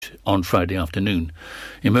on Friday afternoon.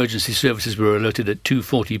 Emergency services were alerted at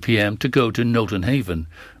 2:40 p.m. to go to Knowlton Haven.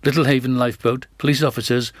 Littlehaven Lifeboat, police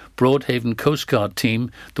officers, Broadhaven Coast Guard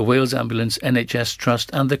team, the Wales Ambulance NHS Trust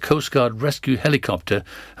and the Coast Guard Rescue Helicopter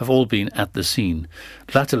have all been at the scene.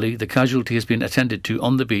 Latterly, the casualty has been attended to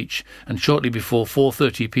on the beach and shortly before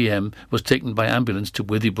 4:30 p.m. was taken by ambulance to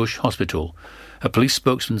Withybush Hospital. A police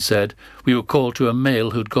spokesman said, "We were called to a male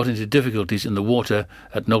who'd got into difficulties in the water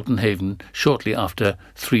at Knowlton Haven shortly after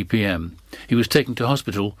 3 p.m. He was taken to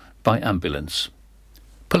hospital by ambulance."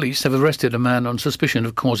 Police have arrested a man on suspicion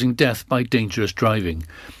of causing death by dangerous driving.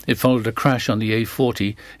 It followed a crash on the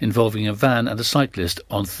A40 involving a van and a cyclist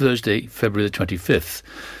on Thursday, February the 25th.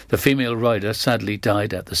 The female rider sadly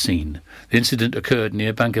died at the scene. The incident occurred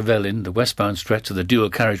near Bank of Elin, the westbound stretch of the dual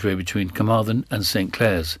carriageway between Carmarthen and St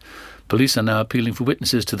Clears. Police are now appealing for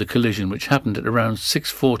witnesses to the collision, which happened at around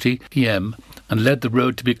 6:40 p.m. and led the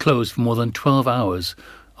road to be closed for more than 12 hours.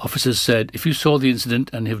 Officers said, if you saw the incident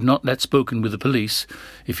and have not yet spoken with the police,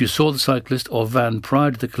 if you saw the cyclist or van prior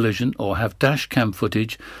to the collision or have dash cam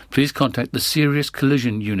footage, please contact the Serious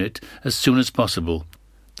Collision Unit as soon as possible.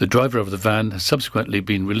 The driver of the van has subsequently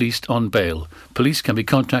been released on bail. Police can be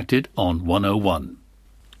contacted on 101.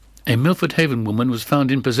 A Milford Haven woman was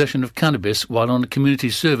found in possession of cannabis while on a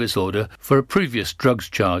community service order for a previous drugs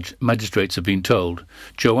charge, magistrates have been told.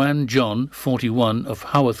 Joanne John, 41, of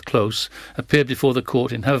Haworth Close, appeared before the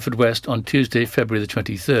court in Haverfordwest on Tuesday, February the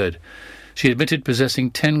 23rd. She admitted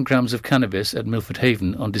possessing 10 grams of cannabis at Milford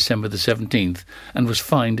Haven on December the 17th and was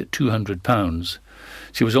fined £200.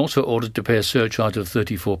 She was also ordered to pay a surcharge of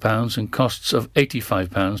 £34 and costs of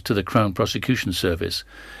 £85 to the Crown Prosecution Service.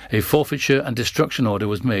 A forfeiture and destruction order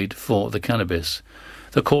was made for the cannabis.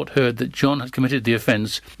 The court heard that John had committed the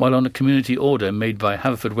offence while on a community order made by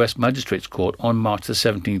Haverfordwest Magistrates Court on March the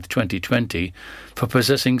 17th, 2020, for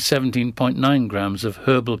possessing 17.9 grams of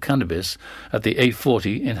herbal cannabis at the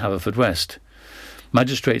A40 in Haverfordwest.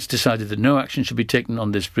 Magistrates decided that no action should be taken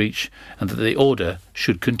on this breach and that the order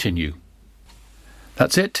should continue.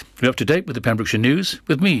 That's it. You're up to date with the Pembrokeshire News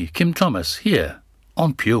with me, Kim Thomas, here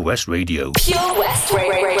on Pure West Radio. Pure West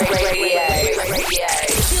Radio.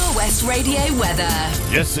 Pure West Radio weather.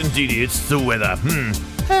 Yes, indeed, it's the weather.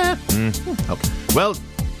 Well,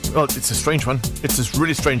 it's a strange one. It's a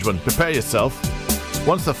really strange one. Prepare yourself.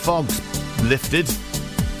 Once the fog's lifted,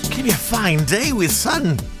 it's going to be a fine day with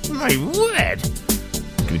sun. My word. It's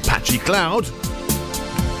going to be patchy cloud.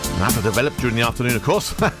 That will develop during the afternoon, of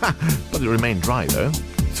course, but it'll remain dry, though.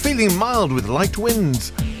 It's feeling mild with light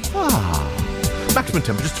winds. Maximum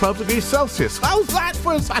temperature 12 degrees Celsius. How's that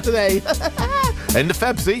for a Saturday? End of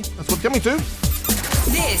Feb, see? That's what it's coming to.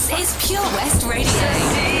 This is Pure West Radio.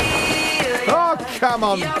 Oh, come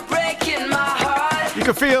on. You're breaking my heart. You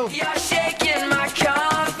can feel You're shaking my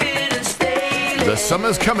confidence daily. the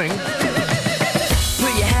summer's coming.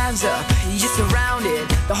 Put your hands up, you're surrounded.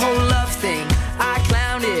 The whole love thing, I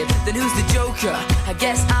clowned it. Then who's the joker? I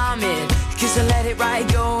guess I'm in. Cause I let it right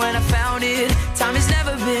go and I found it. Time has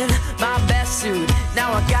never been my best suit.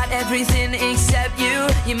 Now I got everything except you.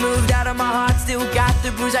 You moved out of my heart, still got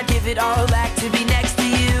the bruise. I give it all back to be next to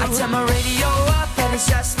you. I turn my radio up and it's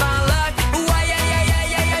just my luck. Why,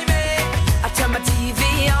 yeah, me. I turn my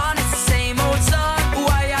TV on, it's the same old song.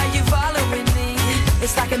 Why are you following me?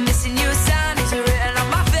 It's like I'm missing you, a sign is written on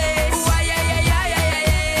my face. Why,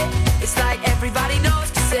 yeah. It's like everybody knows,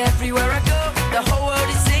 cause everywhere I go, the whole world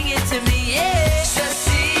is singing to me, yeah.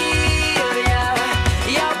 Cecilia,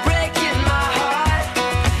 you're breaking my heart.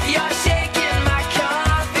 You're shaking my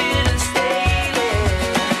confidence daily.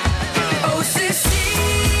 Oh,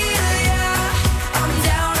 Cecilia, I'm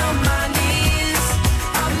down on my knees.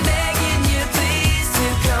 I'm begging you please to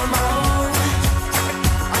come home.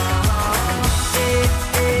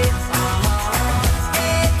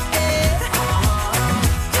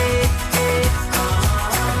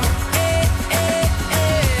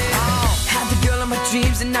 Had the girl of my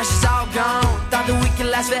dreams and now she's all gone. Thought that we could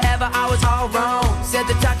last forever, I was all wrong. Said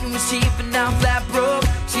the talking was cheap and now I'm flat broke.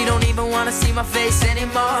 She don't even wanna see my face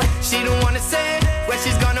anymore. She don't wanna say where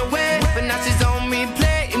she's gonna wait, but now she's on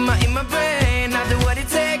replay in my brain. I do what it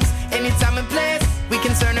takes, anytime and place. We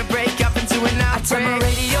can turn a break up into an outbreak. I turn my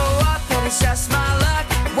radio up and it's just my luck.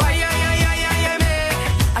 Why, yeah, me.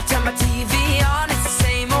 I turn my TV on, it's the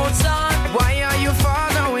same old song. Why are you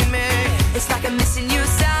following me? It's like I'm missing you,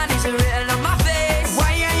 sign is written on my face.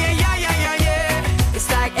 Why, yeah. It's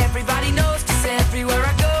like everybody knows, cause everywhere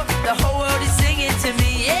I go, the whole world is singing to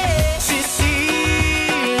me, yeah.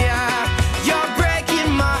 Cecilia, you're breaking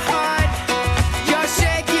my heart. You're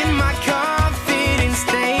shaking my confidence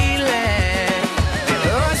daily.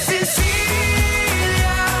 Oh, Cecilia,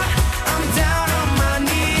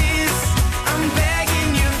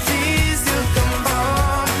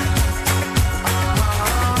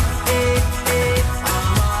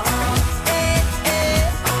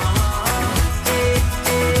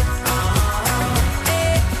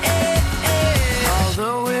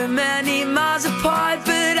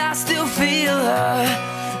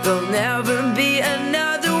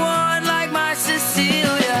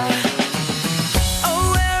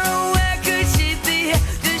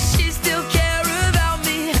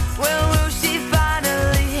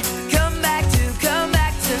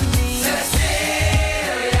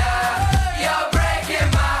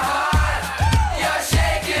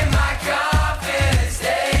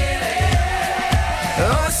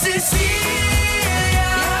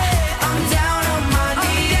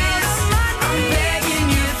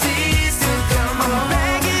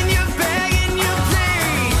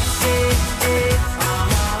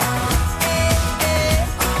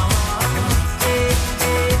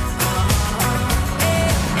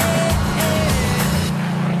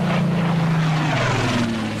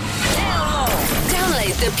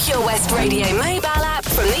 West Radio mobile app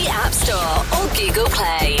from the App Store or Google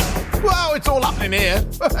Play. Wow, it's all happening here.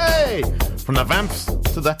 Hey! From the vamps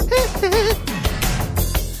to the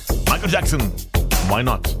Michael Jackson. Why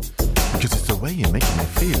not? Because it's the way you're making me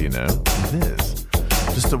feel, you know. It is.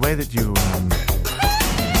 Just the way that you,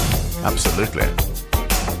 Absolutely.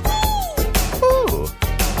 Ooh.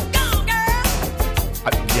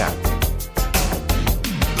 Yeah.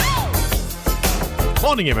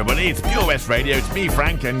 Morning, everybody. It's Pure West Radio. It's me,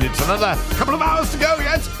 Frank, and it's another couple of hours to go,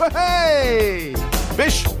 yes? Hey!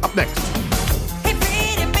 Bish, up next. Hey,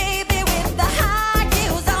 pretty baby with the high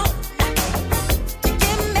heels on. You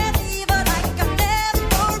give me fever like I've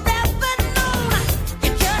never ever known.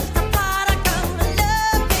 You're just a product of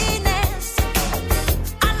loveliness.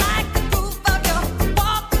 I like the groove of your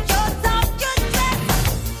walk, your talk, your dress.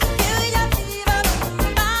 I feel your fever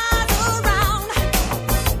miles around.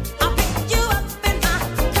 I'll pick you up in my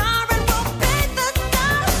car and we'll paint the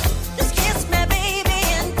town. Just kiss me, baby,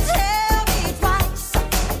 and tell me twice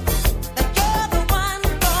that you're the one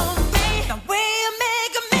for me. The way you're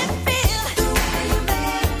making me feel, the way you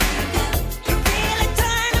make me feel, you're really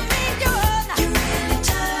turning me on. You really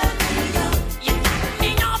turn me on. You knock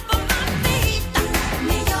me off of my feet. You knock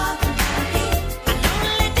me off of my feet. My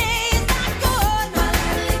lonely days are gone. My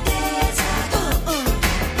lonely days are gone.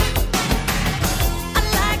 I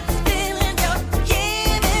like this feeling you're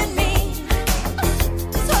giving me.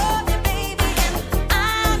 Just hold me, baby, and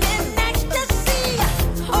I'm in ecstasy.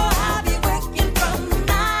 Oh, I'll be working from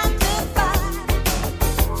 9 to 5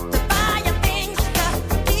 to buy you things to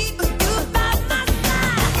keep you by my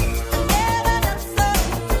side. Never done so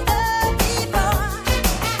before.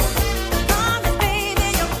 Promise, baby,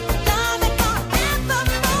 you'll love me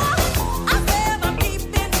forevermore. I swear I'm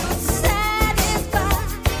keeping you satisfied.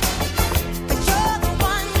 'Cause you're the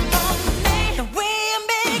one for me. The way you're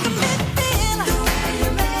making me feel, the way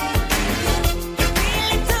you make me feel, you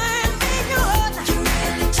really turn me on. You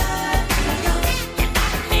really turn me on. You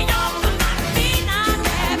knock me off of my feet, now,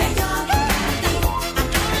 baby. My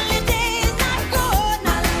lonely days are gone.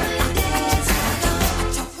 My lonely days are gone.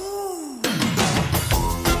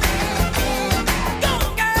 Go,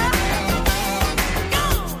 girl. Go.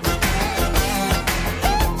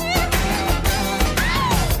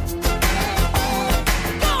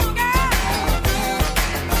 Go, girl.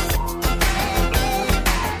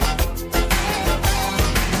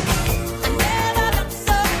 I never done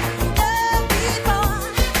so before.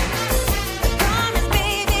 Promise,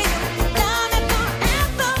 baby, you'll love me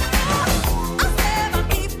forevermore. I swear I'm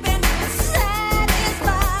keeping you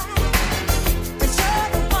satisfied. 'Cause you're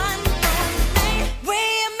the one for me. Way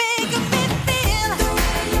you're making me feel, the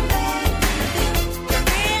way you make me feel, you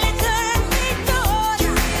really turn me on.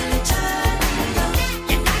 You really turn me on.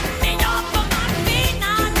 You knock me off of my feet,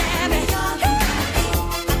 now, baby. My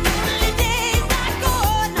lonely days are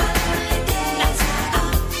gone. My lonely days are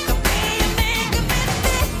gone. The way you're making me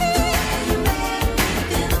feel, the way you make me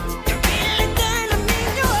feel, you really turn me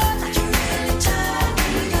on. You really turn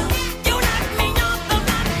me on. You knock me off of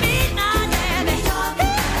my feet, now, baby. My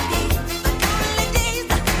lonely days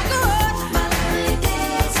are gone. My lonely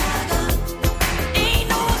days are gone. Ain't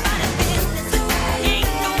nobody's business.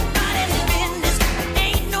 Ain't nobody's business.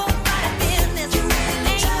 Ain't nobody's business.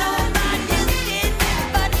 Ain't nobody's business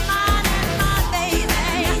but mine and my baby.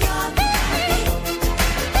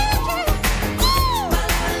 My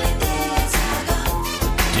lonely days are gone.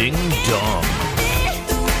 Ding dong.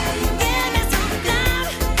 The way you give me some time.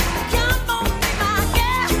 Come on, be my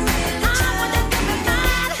girl. I want to be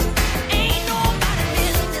mine. Ain't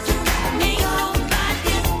nobody's business. Ain't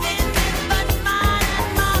nobody's business but mine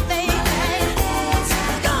and my baby.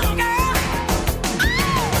 Go, girl.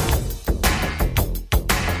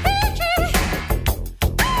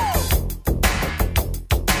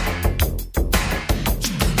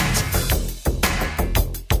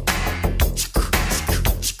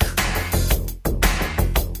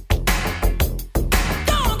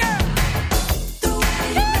 Go, girl. The way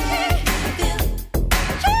you make me feel,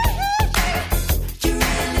 you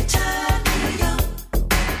really turn me on.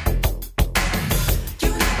 You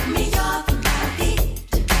knock me off my feet.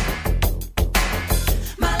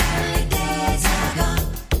 My lonely days are gone.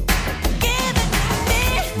 Give it to me.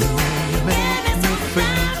 Give me some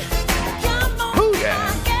time. Come on, Oh, be yeah.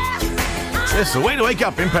 my girl. It's a way to wake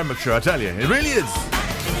up in Pembrokeshire, I tell you. It really is.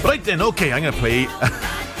 Right then, okay, I'm going to play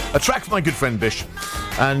a track for my good friend Bish.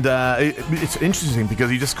 And it's interesting because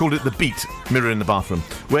he just called it the beat, Mirror in the Bathroom.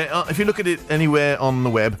 Where if you look at it anywhere on the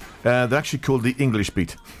web, they're actually called the English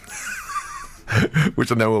beat.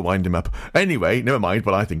 Which I know will wind him up. Anyway, never mind,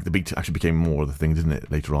 but I think the beat actually became more of the thing, didn't it,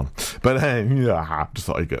 later on? But just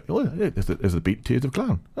thought I'd go, oh, yeah, there's the beat, Tears of a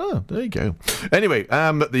Clown. Oh, there you go. Anyway,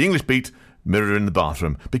 the English beat, mirror in the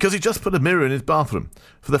bathroom, because he just put a mirror in his bathroom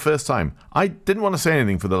for the first time. I didn't want to say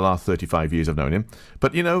anything for the last 35 years I've known him,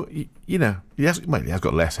 but he has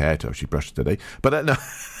got less hair to actually brush today, but no.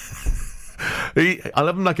 I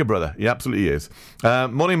love him like a brother. He absolutely is.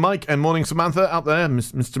 Morning, Mike, and morning, Samantha, out there.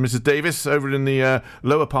 Mr. and Mrs. Davis, over in the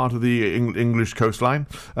lower part of the English coastline.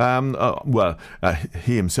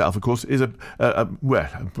 He himself, of course, is a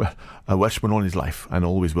Welshman all his life, and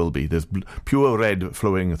always will be. There's pure red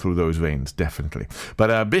flowing through those veins, definitely. But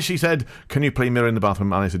Bishy said, can you play Mirror in the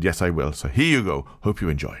Bathroom? And I said, yes, I will. So here you go. Hope you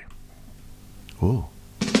enjoy. Oh.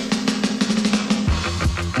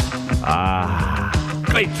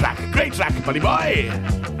 Great track, buddy boy.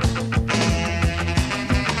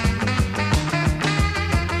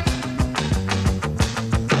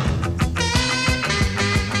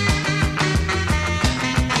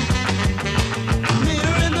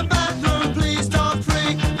 Mirror in the bathroom, please don't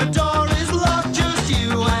freak. The door is locked, just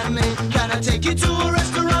you and me. Can I take you to a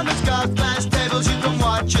restaurant that's got glass tables? You can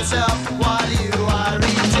watch yourself while you are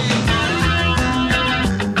eating.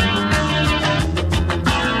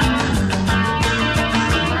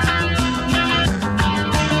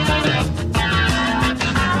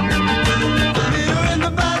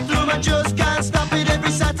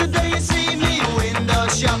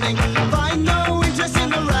 Find no interest in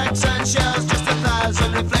the racks and shelves, just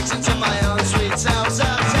 1,000 reflections of my own sweet self.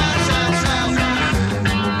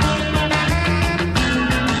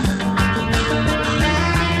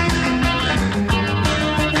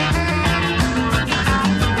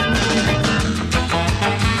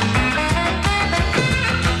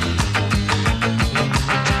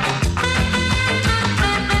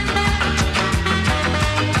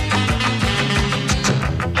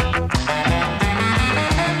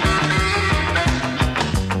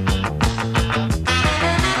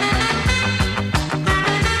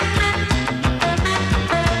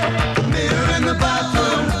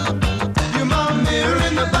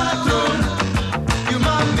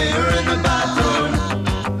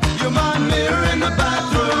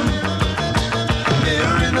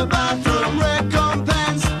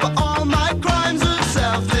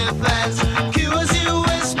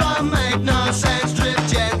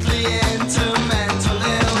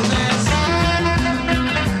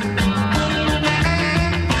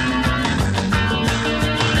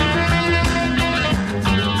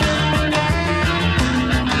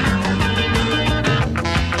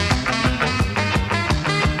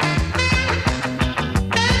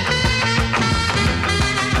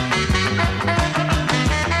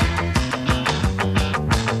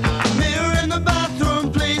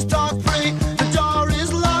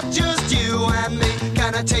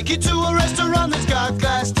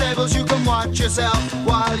 Yourself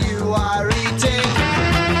while you are eating.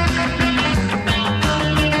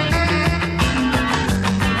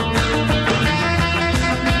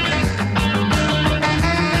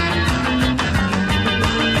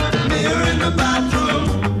 Mirror in the bathroom.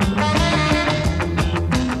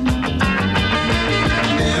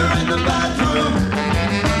 Mirror in the bathroom.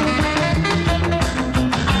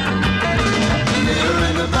 Mirror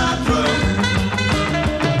in the bathroom.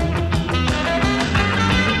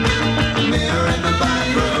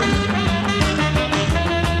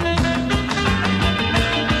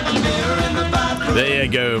 There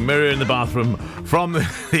you go, Mirror in the Bathroom from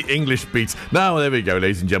the English Beats. Now, there we go,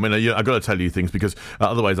 ladies and gentlemen. I've got to tell you things because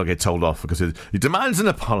otherwise I'll get told off because it demands an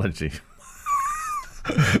apology.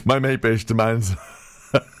 My mate Bish demands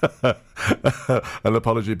an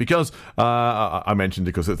apology because I mentioned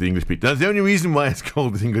it because it's the English Beat. Now, the only reason why it's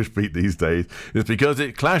called the English Beat these days is because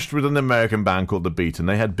it clashed with an American band called The Beat and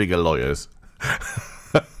they had bigger lawyers.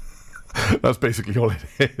 That's basically all it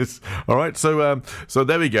is. All right, so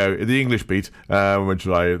there we go. The English Beat, which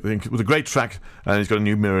I think was a great track, and he's got a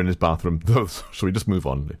new mirror in his bathroom. Shall we just move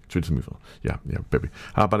on? Should we just move on? Yeah, baby.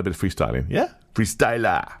 How about a bit of freestyling? Yeah,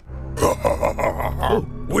 freestyler.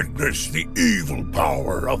 Witness the evil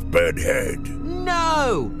power of Bedhead.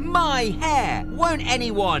 No! My hair! Won't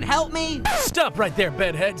anyone help me? Stop right there,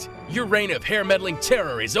 Bedheads. Your reign of hair-meddling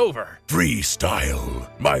terror is over. Freestyle,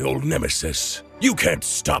 my old nemesis. You can't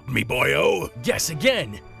stop me, boyo. Guess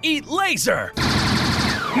again. Eat laser!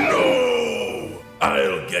 No!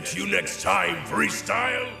 I'll get you next time,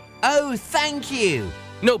 Freestyle. Oh, thank you.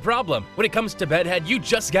 No problem. When it comes to Bedhead, you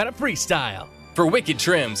just gotta freestyle. For wicked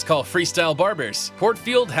trims, call Freestyle Barbers,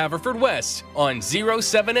 Portfield, Haverfordwest, on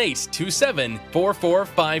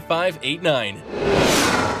 07827445589.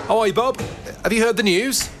 How are you, Bob? have you heard the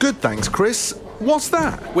news? Good, thanks, Chris. What's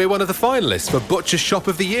that? We're one of the finalists for Butcher's Shop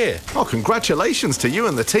of the Year. Oh, congratulations to you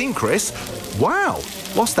and the team, Chris. Wow,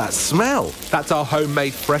 what's that smell? That's our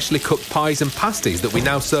homemade freshly cooked pies and pasties that we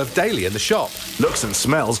now serve daily in the shop. Looks and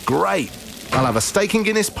smells great. I'll have a steak and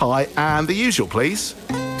Guinness pie and the usual, please.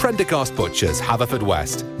 Prendergast Butchers,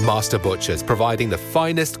 Haverfordwest. Master Butchers, providing the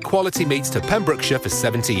finest quality meats to Pembrokeshire for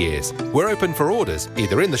 70 years. We're open for orders,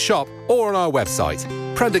 either in the shop or on our website,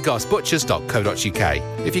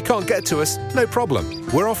 prendergastbutchers.co.uk. If you can't get to us, no problem.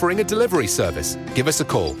 We're offering a delivery service. Give us a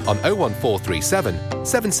call on 01437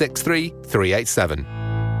 763 387.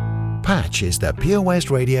 Patch is the Pure West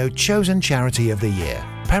Radio chosen charity of the year.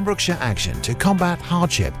 Pembrokeshire Action to Combat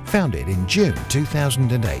Hardship, founded in June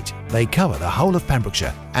 2008. They cover the whole of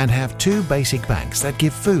Pembrokeshire and have 2 basic banks that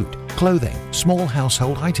give food, clothing, small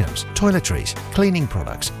household items, toiletries, cleaning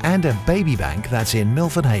products, and a baby bank that's in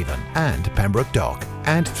Milford Haven and Pembroke Dock,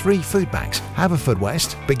 and 3 food banks,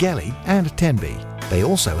 Haverfordwest, Begelly and Tenby. They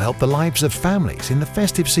also help the lives of families in the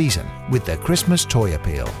festive season with their Christmas toy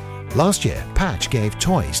appeal. Last year, Patch gave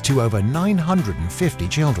toys to over 950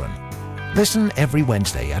 children. Listen every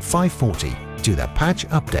Wednesday at 5:40 to the Patch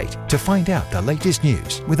Update to find out the latest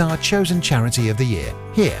news with our chosen charity of the year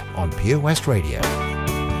here on Pure West Radio.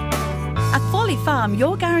 At Folly Farm,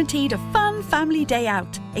 you're guaranteed a fun family day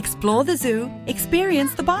out. Explore the zoo,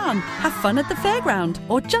 experience the barn, have fun at the fairground,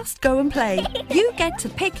 or just go and play. You get to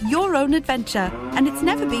pick your own adventure, and it's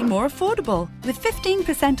never been more affordable. With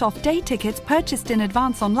 15% off day tickets purchased in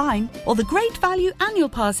advance online, or the great value annual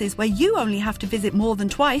passes where you only have to visit more than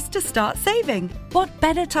twice to start saving. What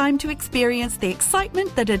better time to experience the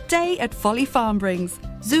excitement that a day at Folly Farm brings?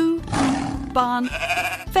 Zoo, barn,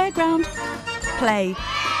 fairground, play.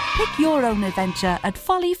 Pick your own adventure at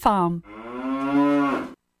Folly Farm.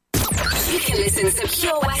 You can listen to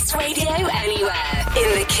Pure West Radio anywhere.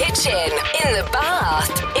 In the kitchen, in the bath,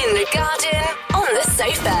 in the garden, on the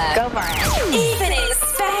sofa. Go for it. Even in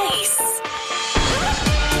space.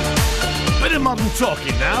 Bit of modern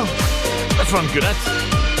talking now. That's what I'm good at.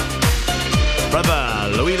 Brother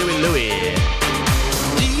Louis.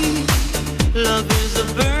 Love is a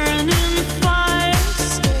burning fire,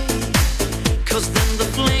 stay. 'Cause then the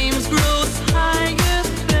flames grow higher,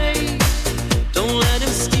 babe. Don't let him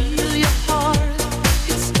steal your heart.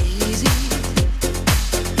 It's easy.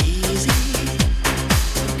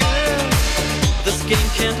 Girl, this game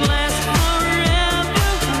can't last forever.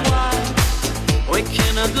 Why? We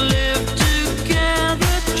cannot live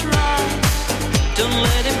together. Try. Don't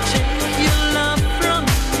let him take your love from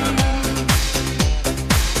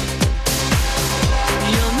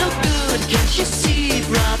you. You're no good, can't you see,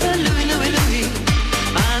 brother Louis?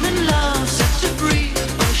 I'm in love, set to free.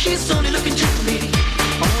 Oh, she's only looking to me.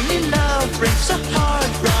 Only love breaks a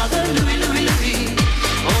heart, brother Louis.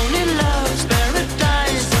 Only love's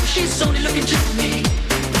paradise. Oh, she's only looking to me.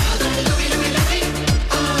 Brother Louis.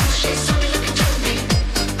 Oh, she's only looking to me.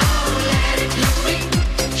 Oh, let it Louis.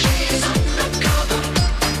 She's undercover.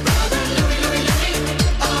 Brother Louis.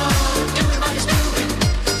 Oh, doing what he's doing.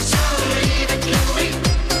 So leave it Louis.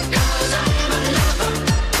 'Cause I'm in love.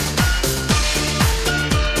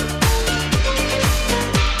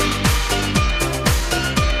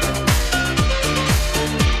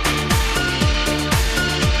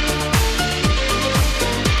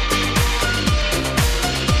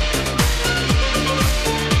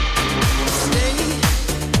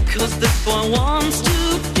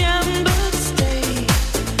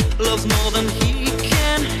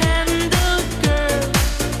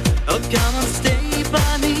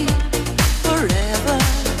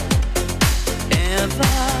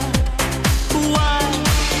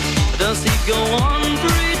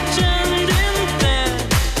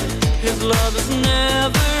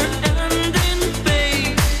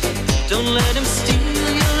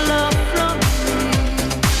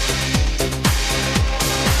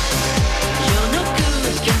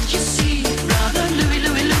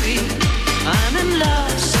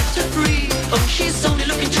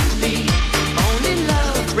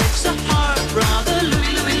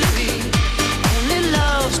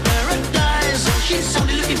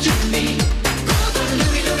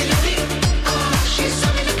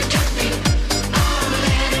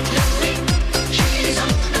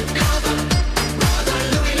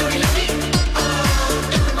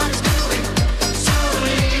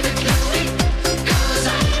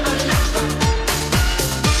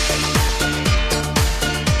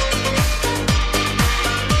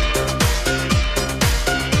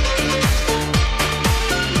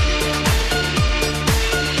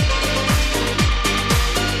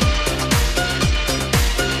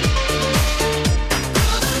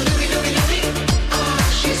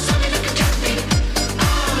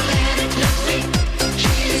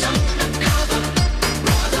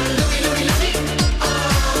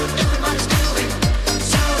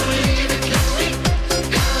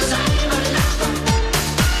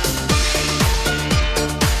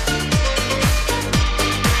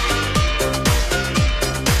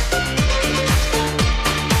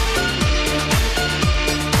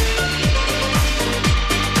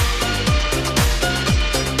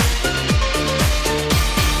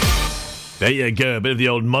 There you go, a bit of the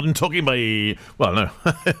old Modern Talking by... Well, no,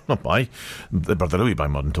 not by. The Brother Louie by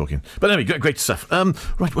Modern Talking. But anyway, great stuff.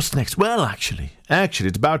 Right, what's next? Well, actually,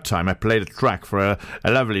 it's about time I played a track for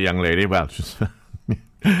a lovely young lady. Well, she's...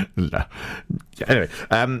 Anyway,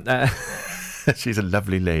 she's a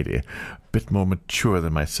lovely lady. A bit more mature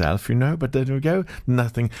than myself, you know, but there we go.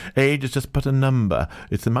 Nothing. Age is just but a number.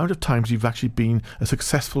 It's the amount of times you've actually been a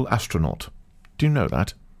successful astronaut. Do you know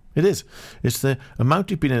that? It is. It's the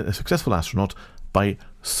amount you've been a successful astronaut by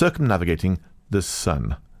circumnavigating the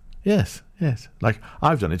sun. Yes. Like,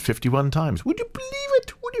 I've done it 51 times. Would you believe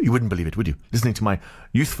it? You wouldn't believe it, would you? Listening to my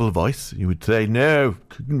youthful voice, you would say, no,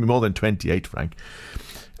 couldn't be more than 28, Frank.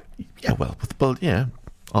 Yeah, well, yeah.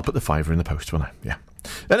 I'll put the fiver in the post, won't I? Yeah.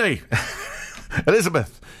 Anyway,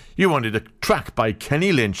 Elizabeth, you wanted a track by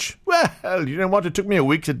Kenny Lynch. Well, you know what? It took me a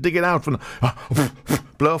week to dig it out from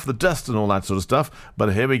blow off the dust and all that sort of stuff.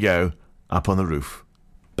 But here we go, Up on the Roof,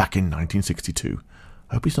 back in 1962.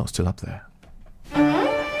 I hope he's not still up there.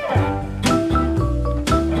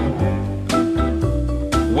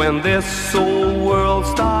 When this old world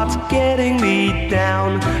starts getting me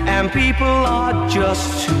down and people are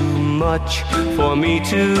just too much for me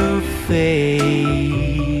to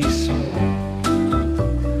face,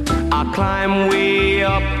 I climb way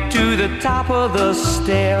up to the top of the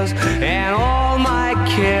stairs and all my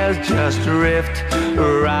cares just drift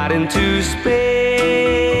right into space.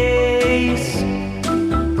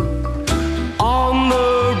 On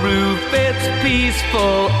the roof it's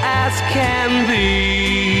peaceful as can be,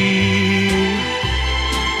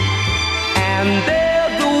 and there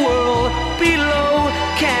the world below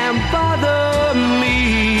can't bother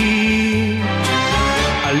me.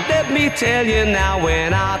 Let me tell you now,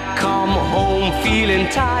 when I come home feeling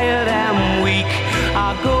tired and weak,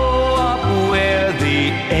 I go up where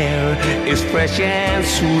the air is fresh and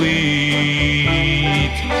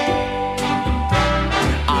sweet.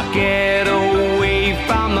 I get away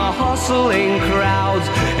from the hustling crowds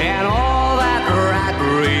and all that rat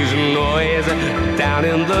race noise down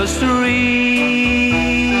in the street.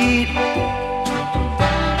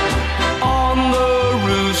 On the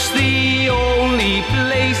roof's the only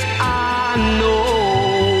place I know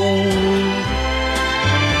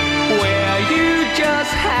where you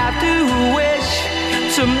just have to wish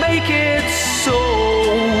to make it so.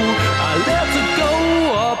 Let's go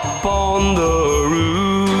up on the roof.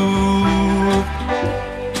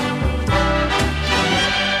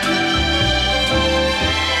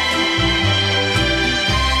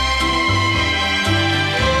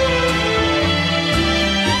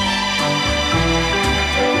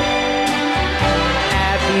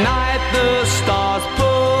 The stars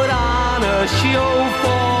put on a show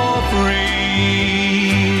for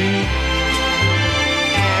free,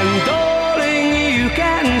 and darling, you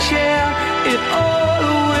can share it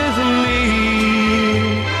all with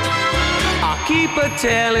me. I keep a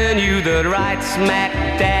telling you that right smack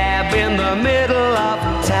dab in the middle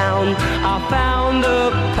of town I found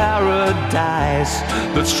a paradise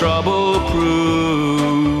that's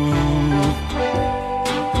trouble-proof.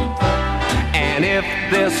 And if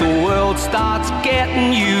this world starts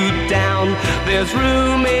getting you down, there's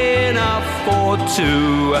room enough for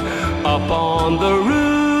two up on the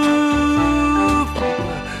roof.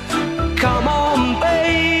 Come on,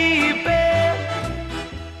 baby.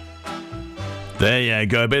 There you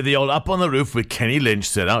go, a bit of the old Up on the Roof with Kenny Lynch.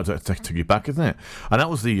 Said out, that took you back, isn't it? And that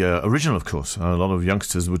was the original, of course. A lot of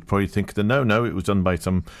youngsters would probably think that no, it was done by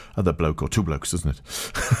some other bloke or two blokes, isn't it?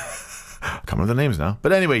 I can't remember the names now.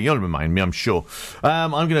 But anyway, you'll remind me, I'm sure.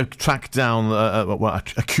 I'm going to track down a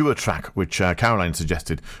Cure track, which Caroline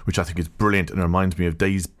suggested, which I think is brilliant and reminds me of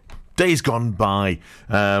days gone by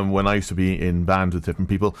when I used to be in bands with different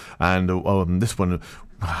people. And this one,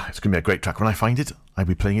 it's going to be a great track. When I find it, I'll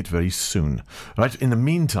be playing it very soon. All right, in the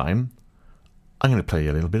meantime, I'm going to play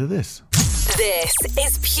you a little bit of this. This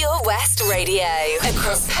is Pure West Radio.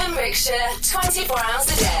 Across Pembrokeshire, 24 hours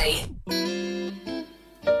a day.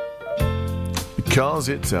 Because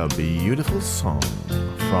it's a beautiful song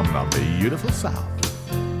from the beautiful south,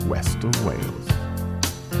 west of Wales.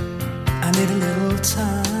 I need a little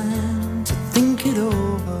time to think it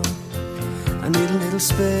over. I need a little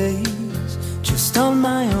space just on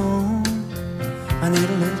my own. I need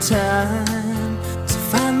a little time to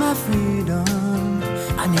find my freedom.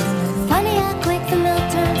 I need a little... Funny how quick the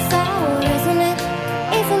milk turns sour, isn't it?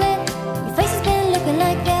 Isn't it? Your face has been looking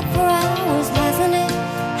like that for hours, hasn't it?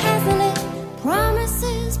 Hasn't it?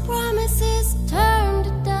 Promises, promises turn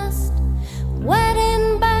to dust.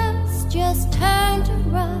 Wedding bells just turn to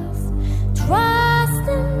rust. Trust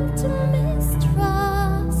into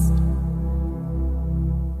mistrust.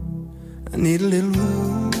 I need a little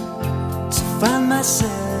room to find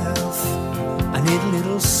myself. I need a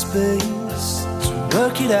little space to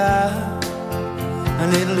work it out. I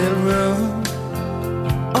need a little room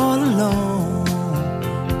all alone.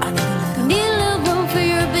 You need a little room for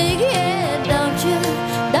your big head, don't you?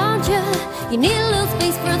 Don't you? You need a little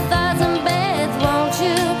space for 1,000 beds, won't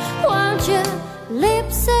you? Won't you?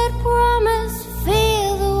 Lips that promise,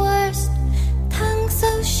 feel the worst. Tongue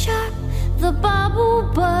so sharp, the bubble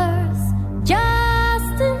bursts.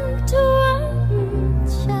 Just into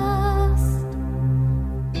unjust.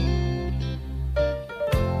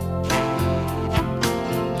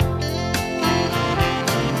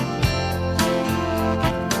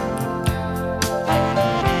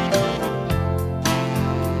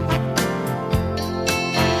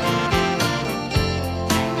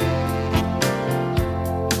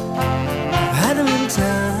 I've had a little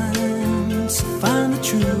time to find the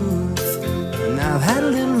truth, and I've had a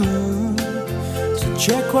little room to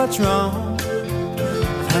check what's wrong.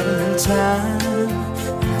 I've had a little time,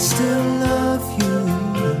 and I still love you.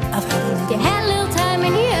 I've had a little. You had a little time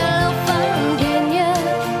and you had a little fun, didn't ya?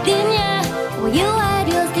 Didn't ya? Well, you had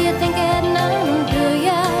yours, do you think I had none? Do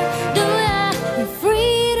ya? Do ya? The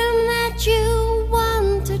freedom that you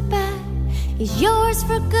wanted back is yours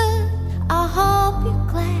for good. I hope you're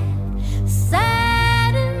glad.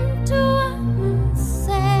 Sad into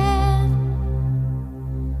unsaid.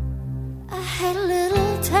 I had a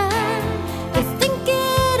little time to think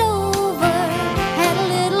it over. Had a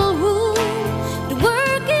little room to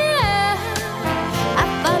work it out. I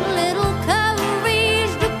found a little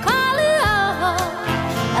courage to call it off.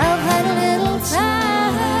 I've had a little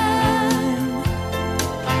time.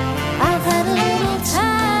 I've had a little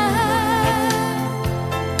time.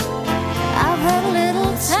 I've had a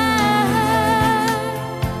little time.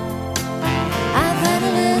 I've had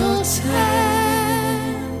a little time.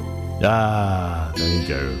 Ah, there you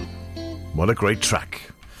go. What a great track.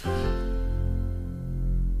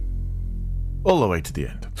 All the way to the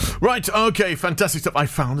end. Right, okay, fantastic stuff. I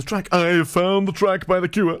found the track. I found the track by The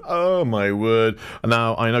Cure. Oh, my word.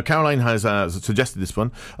 Now, I know Caroline has suggested this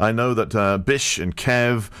one. I know that Bish and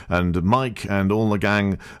Kev and Mike and all the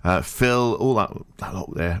gang, Phil, all that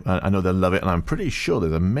lot there, I know they'll love it, and I'm pretty sure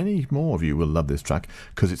there's many more of you will love this track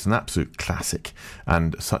because it's an absolute classic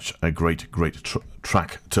and such a great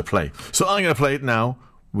track to play. So I'm going to play it now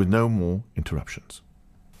with no more interruptions.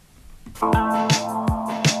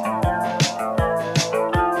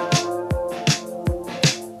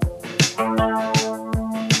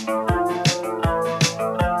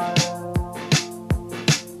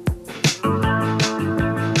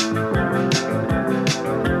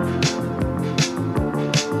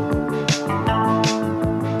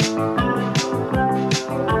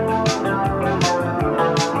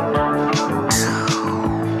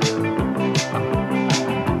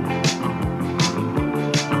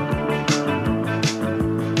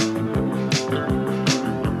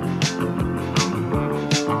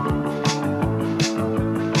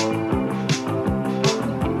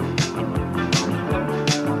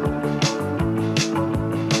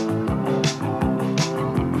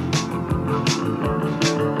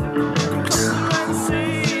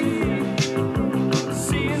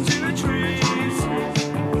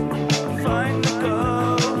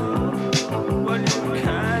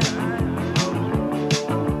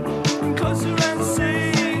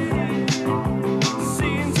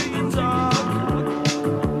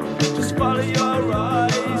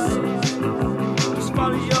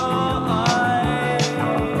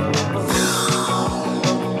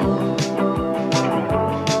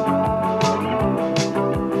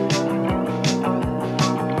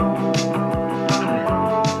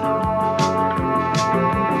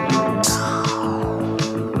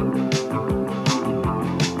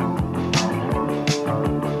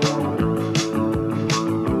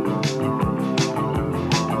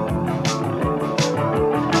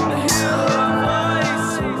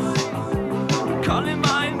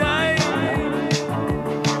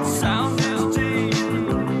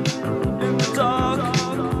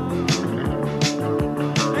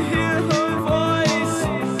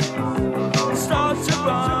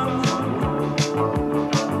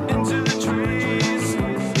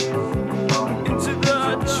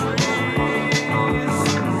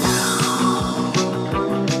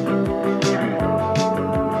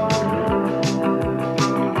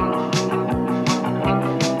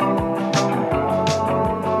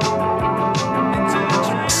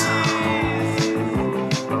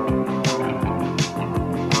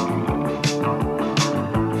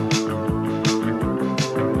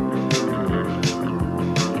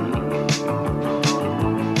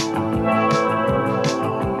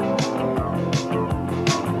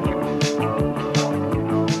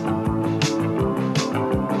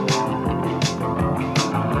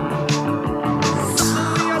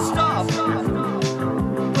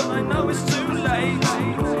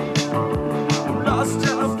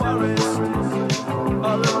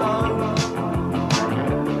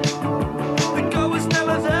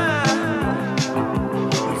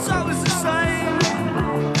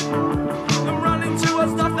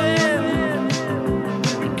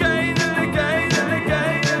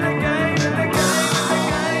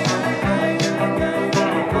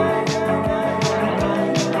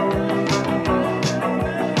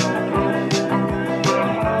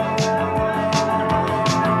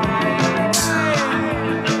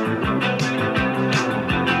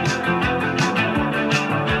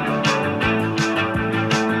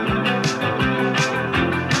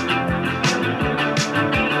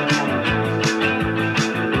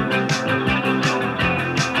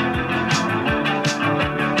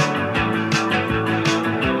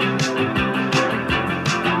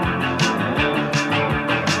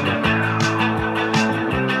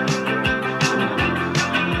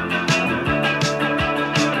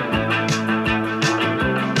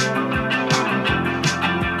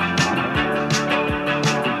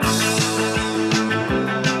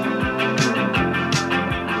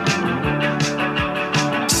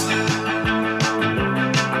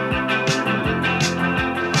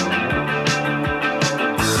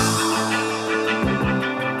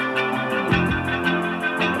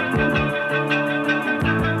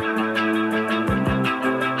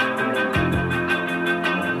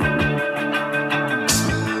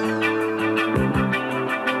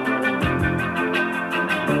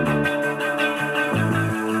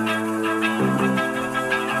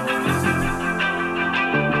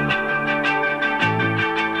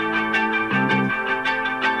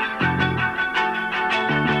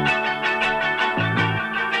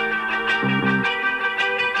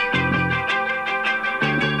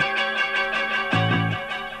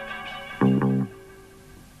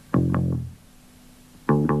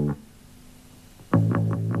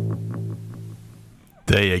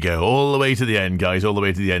 There you go. All the way to the end, guys. All the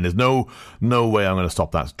way to the end. There's no way I'm going to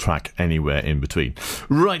stop that track anywhere in between.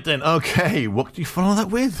 Right then. Okay. What do you follow that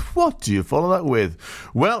with?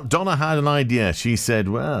 Well, Donna had an idea. She said,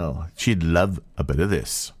 well, she'd love a bit of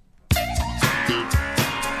this.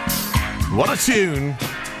 What a tune.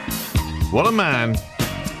 What a man.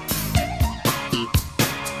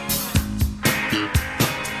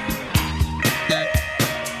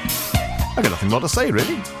 I got nothing more to say,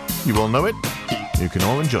 really. You all know it. You can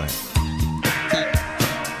all enjoy it.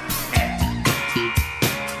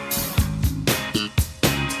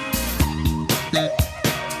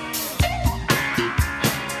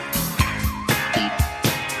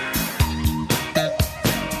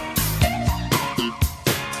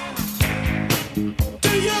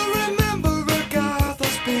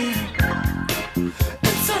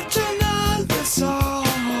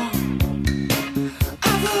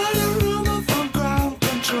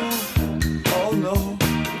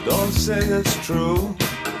 It's true.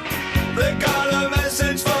 They got a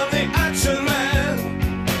message from the action man.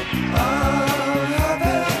 I'm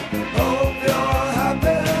happy, hope you're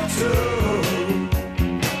happy too.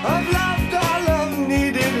 I've loved all I've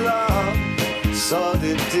needed love, saw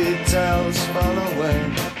the details fall away.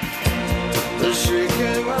 The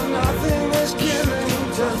shrieking when nothing is killing,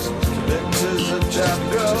 just pictures of chap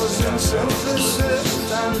girls and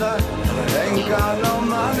synthesis. And I ain't got no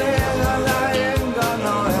money and I ain't got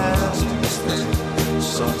no hands.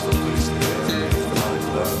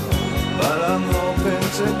 But I'm hoping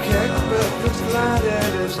to kick back the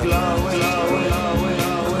planet is glowing.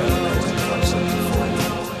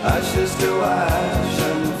 Ashes to ash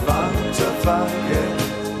and funk to funky.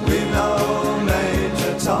 We know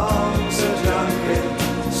Major Tom's a junkie,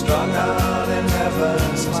 strung out in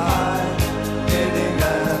heaven's high, hitting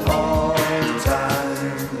an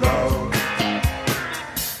all-time low.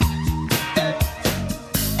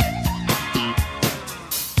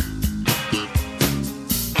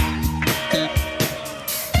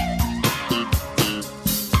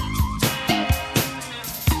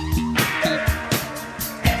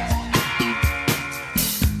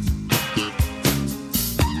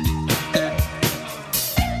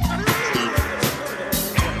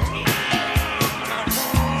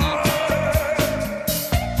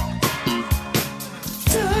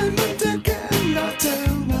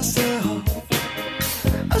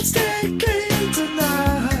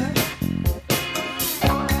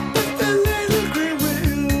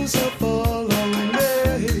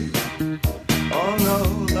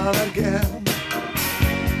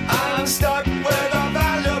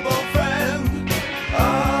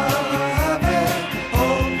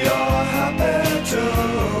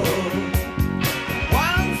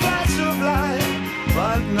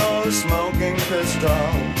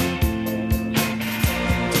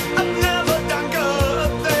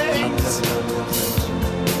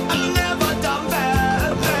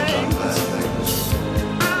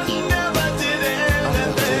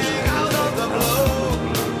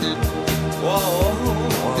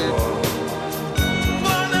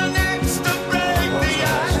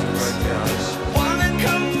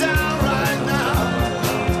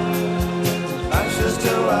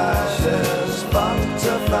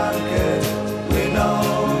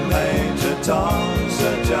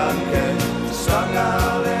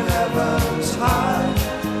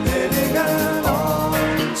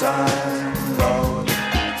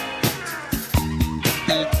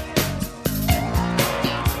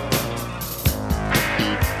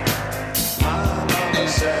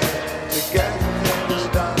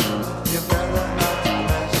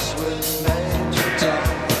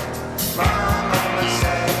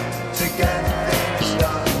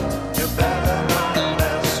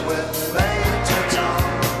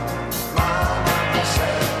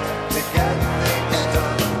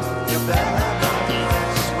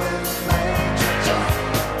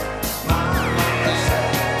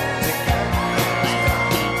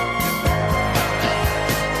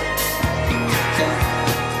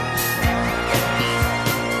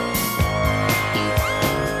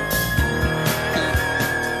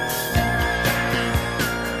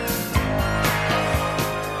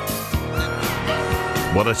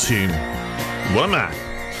 What a tune. What a man.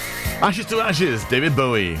 Ashes to Ashes, David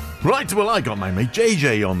Bowie. Right, well, I got my mate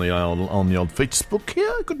JJ on the old Facebook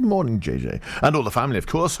here. Good morning, JJ. And all the family, of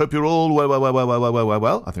course. Hope you're all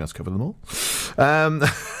well. I think that's covered them all.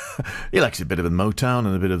 He likes a bit of the Motown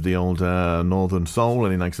and a bit of the old Northern Soul,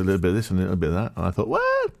 and he likes a little bit of this and a little bit of that. And I thought,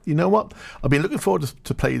 well, you know what? I've been looking forward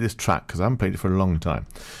to play this track, because I haven't played it for a long time.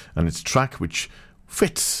 And it's a track which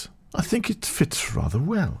fits. I think it fits rather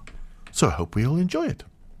well. So I hope we all enjoy it.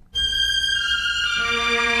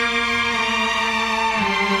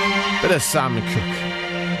 Bit of Sam Cooke.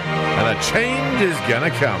 And a change is gonna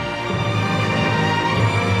come.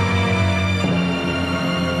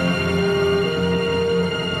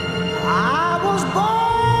 I was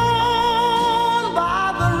born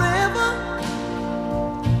by the river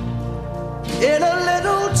in a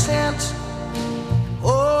little tent.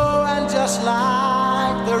 Oh, and just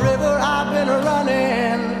like the river, I've been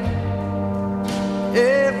running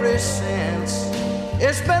ever since.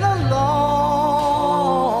 It's been a long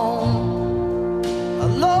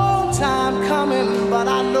time coming, but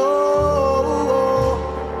I know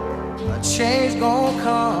a change gonna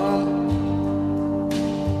come.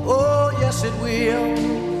 Oh, yes it will.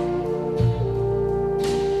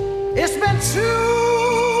 It's been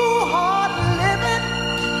too hard living,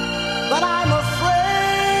 but I'm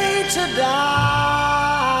afraid to die.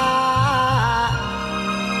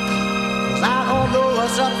 'Cause I don't know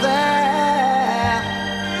what's up there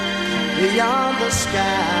beyond the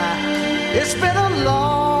sky. It's been a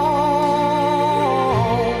long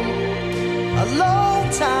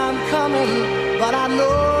time coming, but I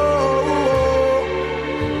know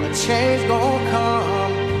a change gonna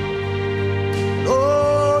come.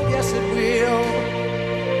 Oh, yes it will.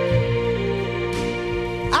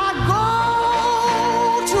 I go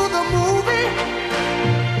to the movie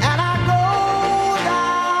and I go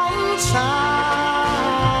downtown.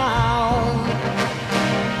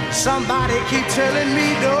 Somebody keep telling me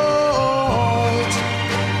don't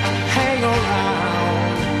hang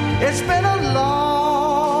around. It's been a long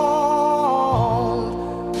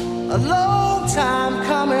time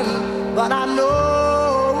coming, but I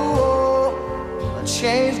know a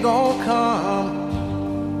change gonna come.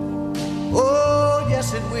 Oh, yes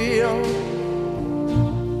it will.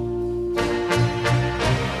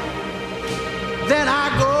 Then I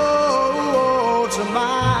go to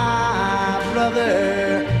my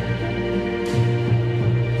brother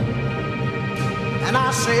and I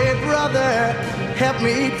say, brother, help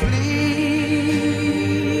me please.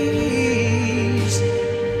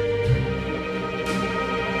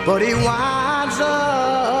 But he winds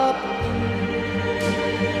up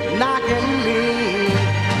knocking me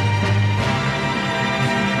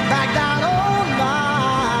back down on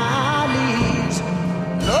my knees.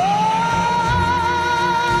 Lord,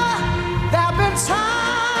 there have been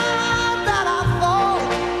times that I thought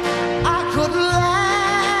I could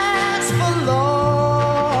last for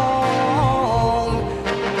long,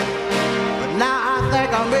 but now I think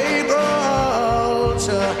I'm able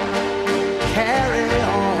to carry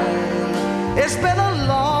on. It's been a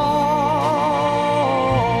long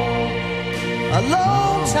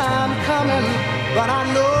time coming, but I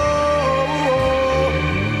know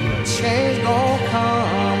a change gonna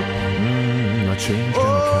come. A change Oh,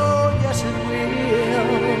 yes it will.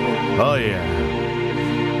 Oh yeah.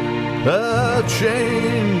 A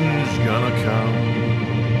change gonna come.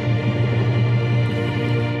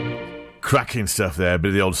 Cracking stuff there,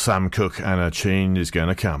 but the old Sam Cooke and a change is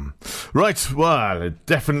gonna come. Right, well, it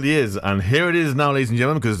definitely is. And here it is now, ladies and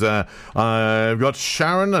gentlemen, because I've got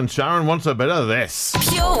Sharon, and Sharon wants a bit of this.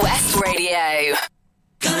 Pure West Radio.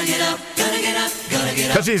 Gotta get up, gotta get up, gotta get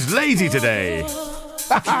up. Because he's lazy today.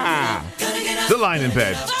 The line in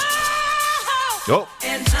bed. Oh,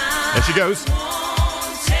 there she goes.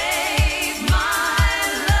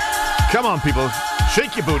 Come on, people.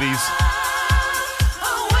 Shake your booties.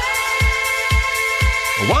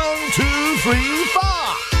 1, 2, 3, 4.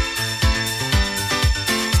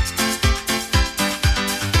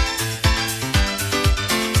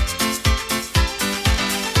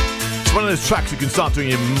 It's one of those tracks you can start doing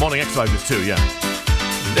your morning exercises too, yeah.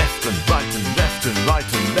 Left and right and left and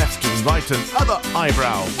right and left and right and other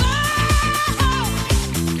eyebrow. Oh,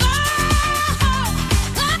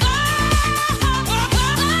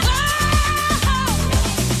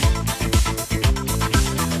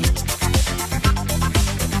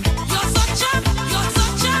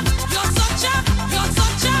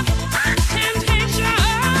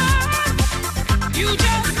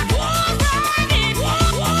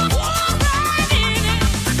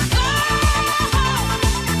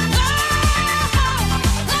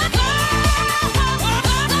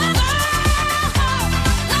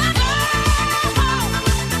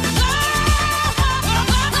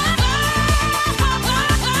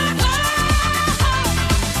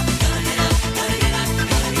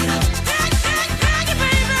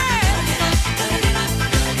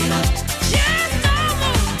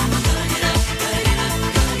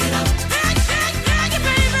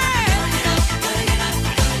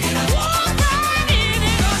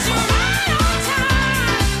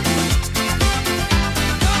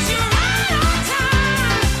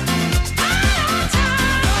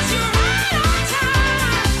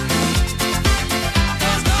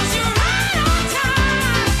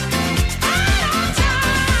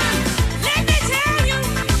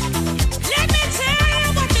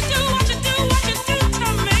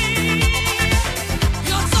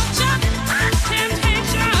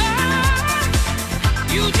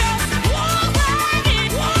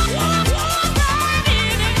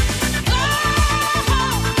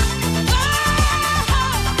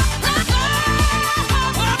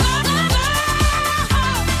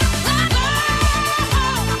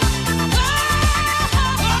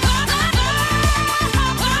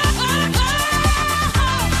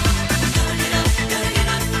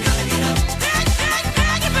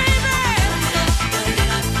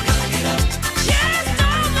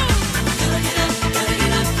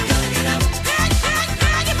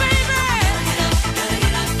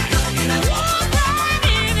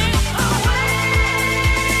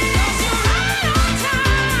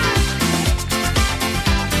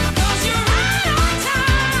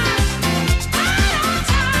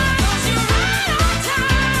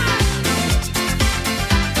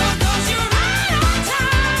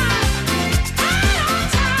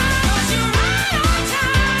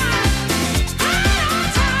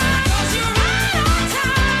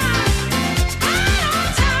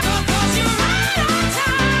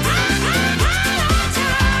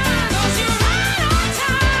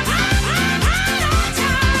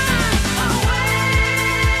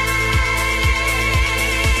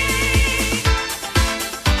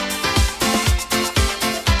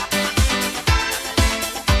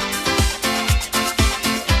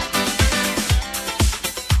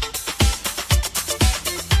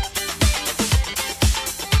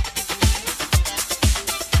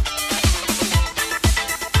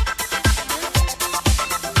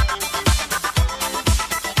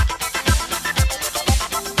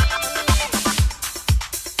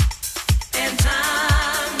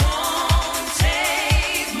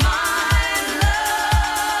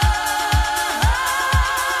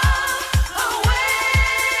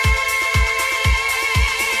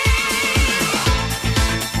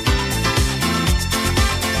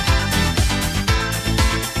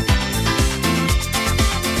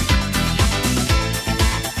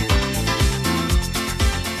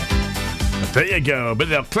 There you go,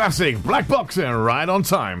 bit of classic Black Boxing right on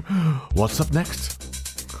time. What's up next?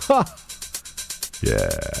 Ha! Yeah.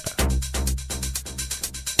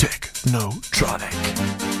 Technotronic.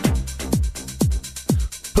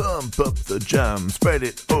 Pump up the jam, spread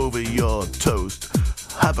it over your toast.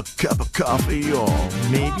 Have a cup of coffee or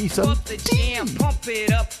maybe some Pump up the jam, pump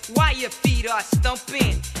it up while your feet are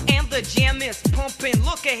stumping. And the jam is pumping,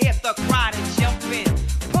 look ahead, the crowd is jumping.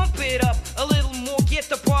 Pump it up a little more, get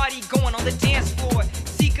the party going on the dance floor.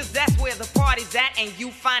 See, cause that's where the party's at, and you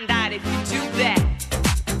find out if you do that.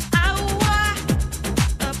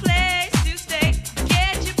 A place to stay,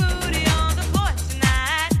 get your booty on the floor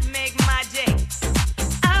tonight, make my day.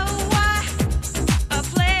 A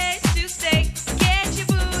place to stay, get your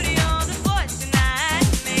booty on the floor tonight,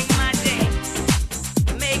 make my day.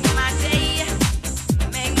 Make my day,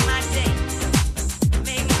 make my day,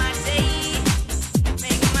 make my day,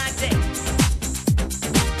 make my day.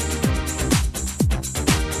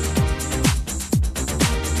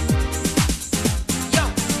 Yo,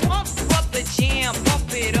 pump up the jam,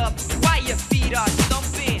 pump it up while your feet are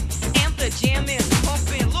stumping. And the jam is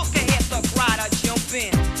pumping, look ahead, the crowd are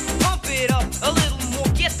jumping. Pump it up a little more,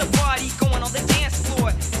 get the party going on the dance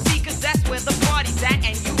floor. See, cause that's where the party's at,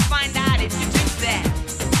 and you find out if you do that.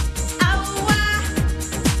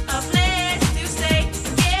 A place to stay,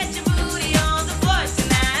 get your booty on the floor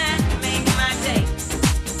tonight, make my day.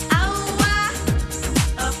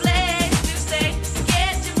 A place to stay,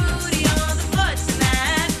 get your booty on the floor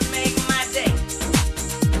tonight, make my day.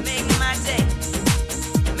 Make my day.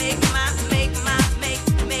 Make my day.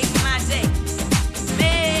 Make my day.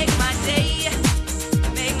 Make my day.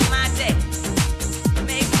 Make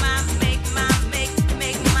my day.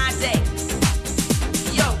 Make my day.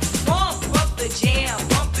 Yo, pump up the jam,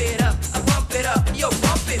 pump it up, pump it up. Yo,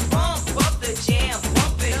 pump it, pump up the jam,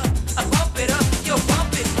 pump it up, pump it up. Yo,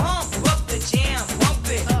 pump it, pump up the jam, pump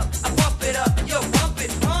it up, pump it up. Yo, pump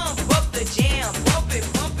it, pump up the jam, pump it,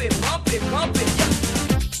 pump it, pump it, pump it. Yo.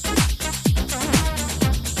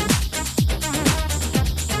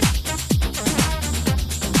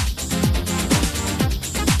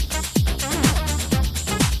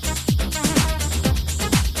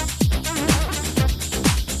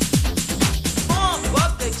 Pump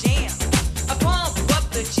up the jam, pump up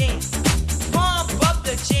the jam, pump up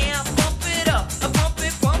the jam, pump it up, pump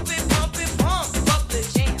it, pump it, pump it, pump up the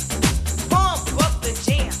jam, pump up the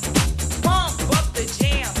jam, pump up the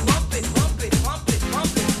jam, pump it, pump it, pump it,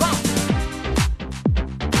 pump it, pump.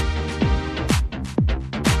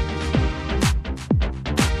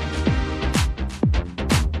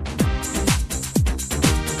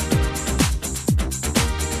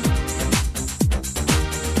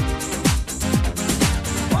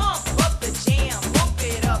 Pump up the jam, pump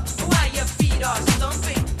it up while your feet are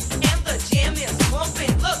stumping. And the jam is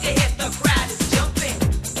pumping, look ahead, the crowd is jumping.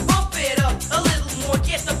 Pump it up a little more,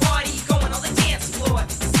 get the party going on the dance floor.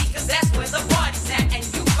 See, cause that's where the party's at, and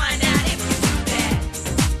you find out if you do that.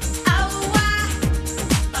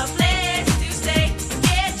 A place to stay,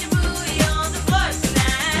 get your booty on the floor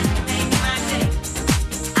tonight, make my day.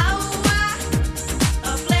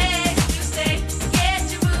 A place to stay, get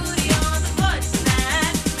your booty on the floor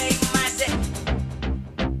tonight, make my day.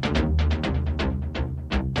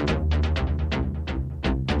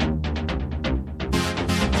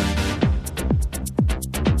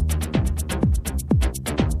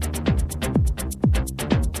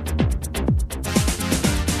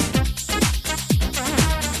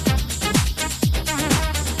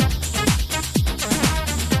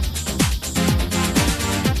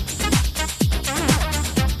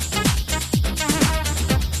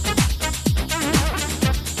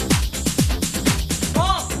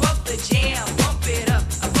 Pump up the jam, pump it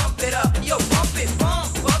up, yo, pump it,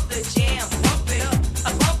 pump up the jam, pump it up,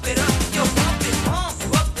 yo, pump it, pump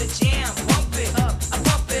up the jam, pump it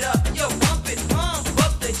up, yo, pump it, pump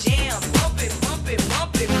up the jam, pump it, pump it,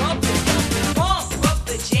 pump it, pump it, pump up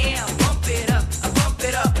the jam, pump it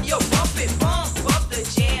up, yo, pump it, pump up the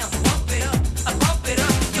jam, pump it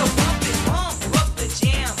up, yo, pump it, pump up the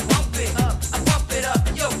jam, pump it up,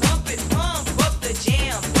 yo, pump it, pump up the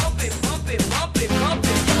jam, pump it, pump it, pump it, pump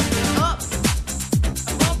it, up,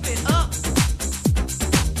 pump it up.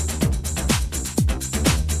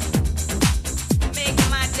 Make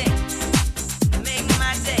my day, make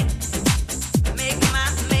my day, make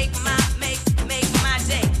my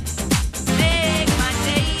day, make my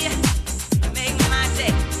day,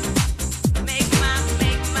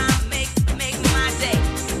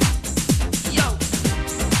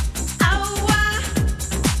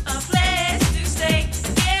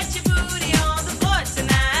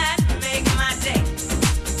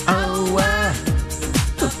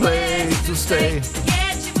 to stay.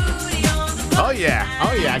 Oh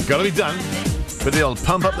yeah, gotta be done. But they'll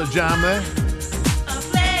pump up the jam there.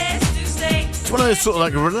 It's one of those sort of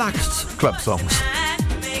like relaxed club songs.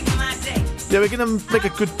 Yeah, we're gonna make a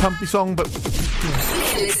good pumpy song, but You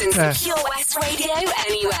can listen to Pure West Radio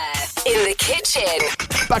anywhere. In the kitchen,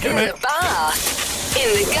 Back in a minute. the bath, in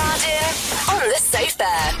the garden, on the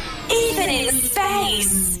sofa, even in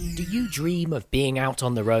space. Do you dream of being out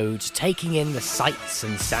on the road, taking in the sights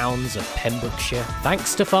and sounds of Pembrokeshire?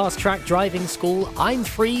 Thanks to Fast Track Driving School, I'm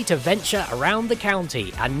free to venture around the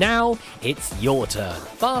county, and now it's your turn.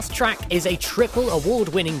 Fast Track is a triple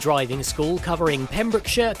award-winning driving school covering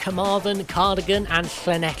Pembrokeshire, Carmarthen, Cardigan and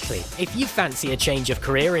Llanelli. If you fancy a change of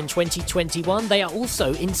career in 2021, they are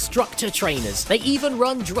also instructor trainers. They even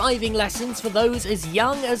run driving lessons for those as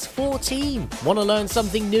young as 14. Want to learn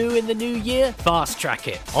something new in the new year? Fast Track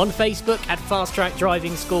it. On Facebook at Fast Track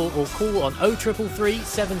Driving School or call on 0333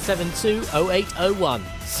 772 0801.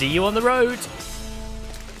 See you on the road.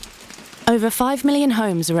 Over 5 million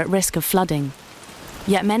homes are at risk of flooding,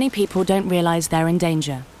 yet many people don't realise they're in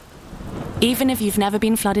danger. Even if you've never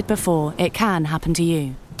been flooded before, it can happen to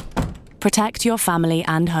you. Protect your family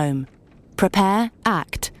and home. Prepare,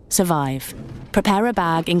 act, survive. Prepare a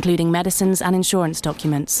bag including medicines and insurance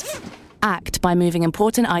documents. Act by moving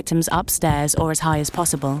important items upstairs or as high as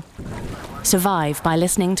possible. Survive by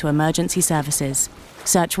listening to emergency services.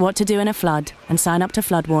 Search what to do in a flood and sign up to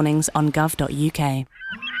flood warnings on gov.uk.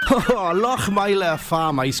 Oh, Lochmeyler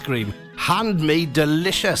Farm Ice Cream. Handmade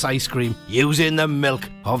delicious ice cream using the milk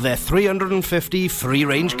of their 350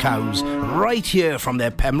 free-range cows right here from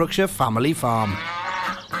their Pembrokeshire family farm.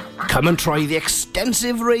 Come and try the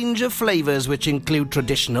extensive range of flavours which include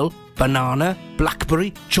traditional, banana,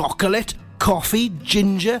 blackberry, chocolate, coffee,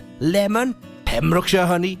 ginger, lemon, Pembrokeshire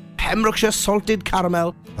honey, Pembrokeshire salted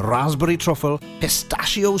caramel, raspberry truffle,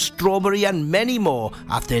 pistachio, strawberry and many more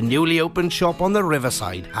at their newly opened shop on the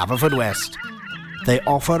Riverside, Haverfordwest. They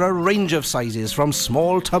offer a range of sizes from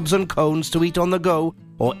small tubs and cones to eat on the go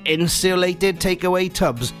or insulated takeaway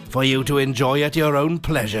tubs for you to enjoy at your own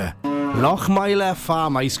pleasure. Lochmeyler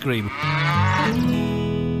Farm Ice Cream.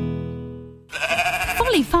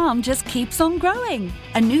 Folly Farm just keeps on growing.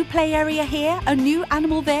 A new play area here, a new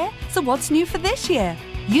animal there. So what's new for this year?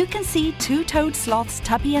 You can see two-toed sloths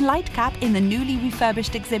Tubby and Lightcap in the newly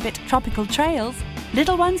refurbished exhibit Tropical Trails.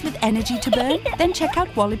 Little ones with energy to burn? Then check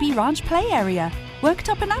out Wallaby Ranch play area. Worked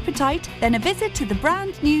up an appetite? Then a visit to the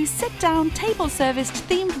brand new sit-down, table-serviced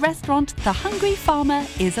themed restaurant The Hungry Farmer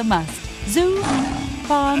is a must. Zoo,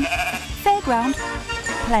 farm, fairground,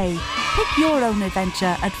 play. Pick your own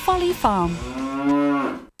adventure at Folly Farm.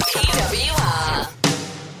 PWR.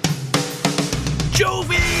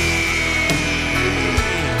 Jovi!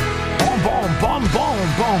 Bon, bon, bon, bon,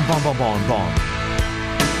 bon, bon, bon, bon, bon.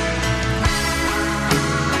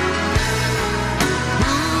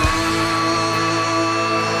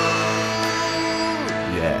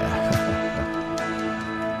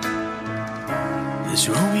 This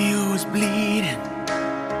Romeo is bleeding,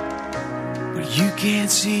 but you can't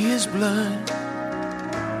see his blood.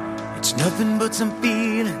 It's nothing but some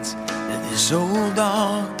feelings that this old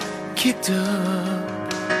dog kicked up.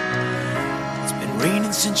 It's been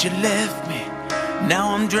raining since you left me,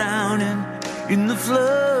 now I'm drowning in the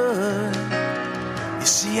flood. You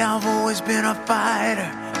see, I've always been a fighter,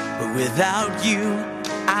 but without you,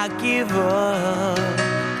 I give up.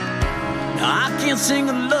 Now I can't sing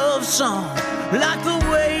a love song like the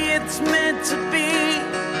way it's meant to be.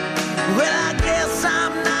 Well, I guess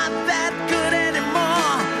I'm not that good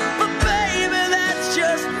anymore, but baby, that's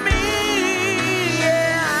just me.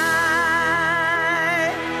 Yeah,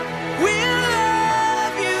 I will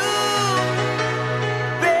love you,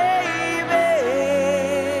 baby,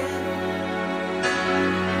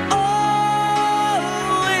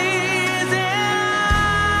 always, and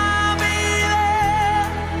I'll be there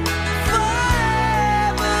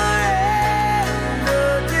forever.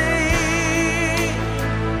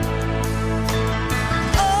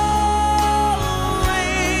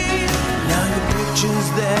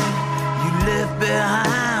 That you left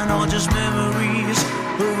behind, or just memories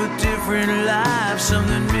of a different life.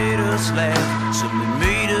 Something made us laugh, something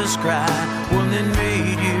made us cry, one that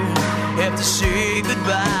made you have to say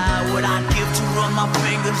goodbye. What I'd give to run my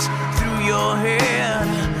fingers through your hair,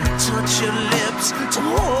 touch your lips, to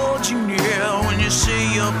hold you near when you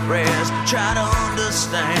say your prayers. Try to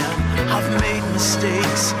understand, I've made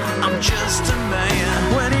mistakes, I'm just a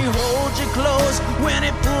man. When he holds you close, when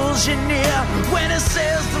he pulls you near, when he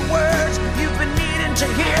says the words you've been needing to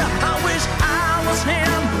hear, I wish I was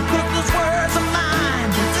him, but those words are mine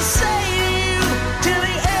to say to you till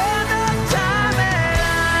the end of time.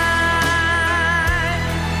 And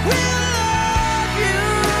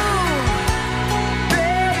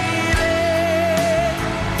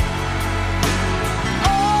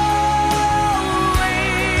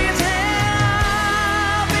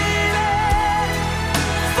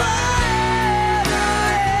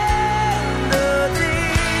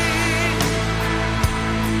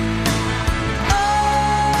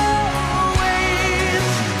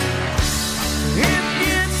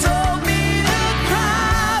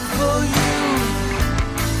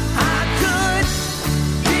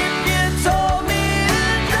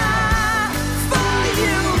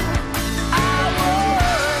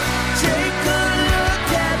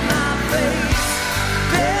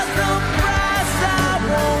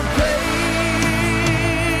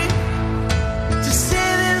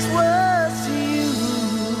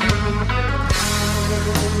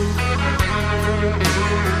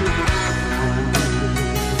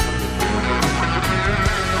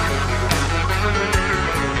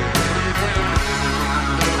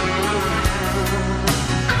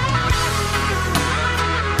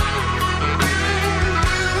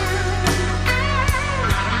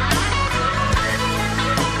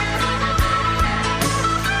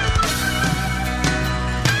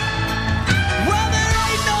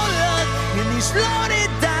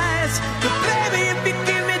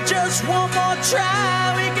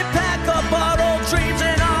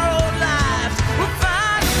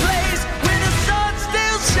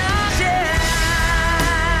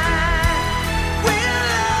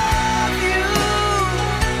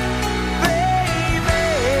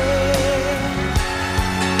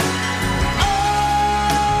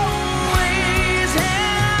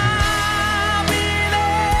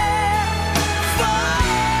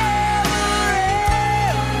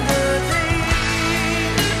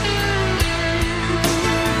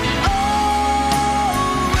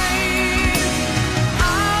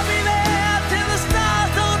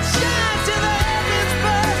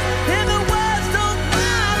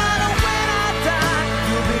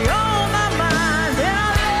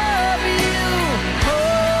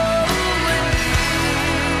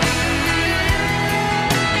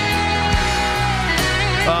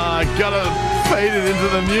Gullen faded into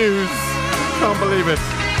the news. Can't believe it.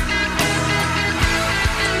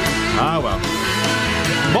 Ah, well.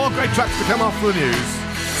 More great tracks to come after the news.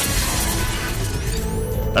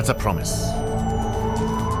 That's a promise.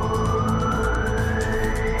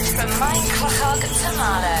 From Minecraft to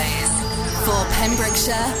Marlows. For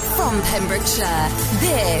Pembrokeshire, from Pembrokeshire,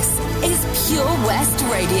 this is Pure West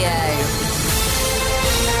Radio.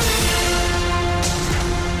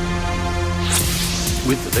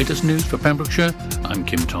 With the latest news for Pembrokeshire, I'm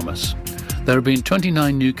Kim Thomas. There have been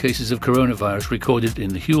 29 new cases of coronavirus recorded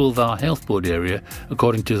in the Hywel Dda Health Board area,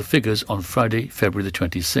 according to the figures on Friday, February the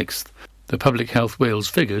 26th. The Public Health Wales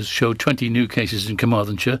figures showed 20 new cases in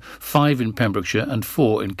Carmarthenshire, 5 in Pembrokeshire and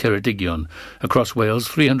 4 in Ceredigion. Across Wales,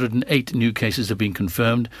 308 new cases have been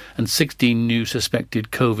confirmed and 16 new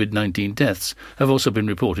suspected COVID-19 deaths have also been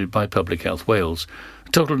reported by Public Health Wales.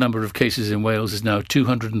 The total number of cases in Wales is now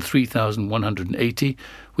 203,180,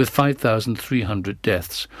 with 5,300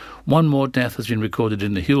 deaths. One more death has been recorded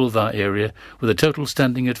in the Hywel Dda area, with a total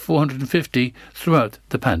standing at 450 throughout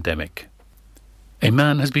the pandemic. A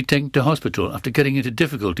man has been taken to hospital after getting into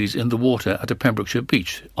difficulties in the water at a Pembrokeshire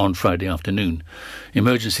beach on Friday afternoon.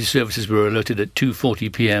 Emergency services were alerted at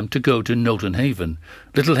 2:40 p.m. to go to Knowlton Haven.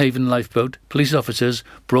 Little Haven Lifeboat, police officers,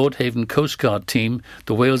 Broadhaven Coast Guard team,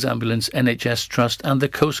 the Wales Ambulance NHS Trust and the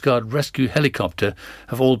Coast Guard Rescue Helicopter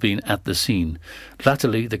have all been at the scene.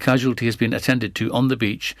 Latterly, the casualty has been attended to on the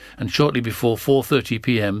beach and shortly before 4:30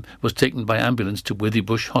 p.m. was taken by ambulance to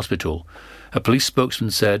Withybush Hospital. A police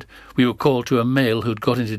spokesman said, "We were called to a male who'd got into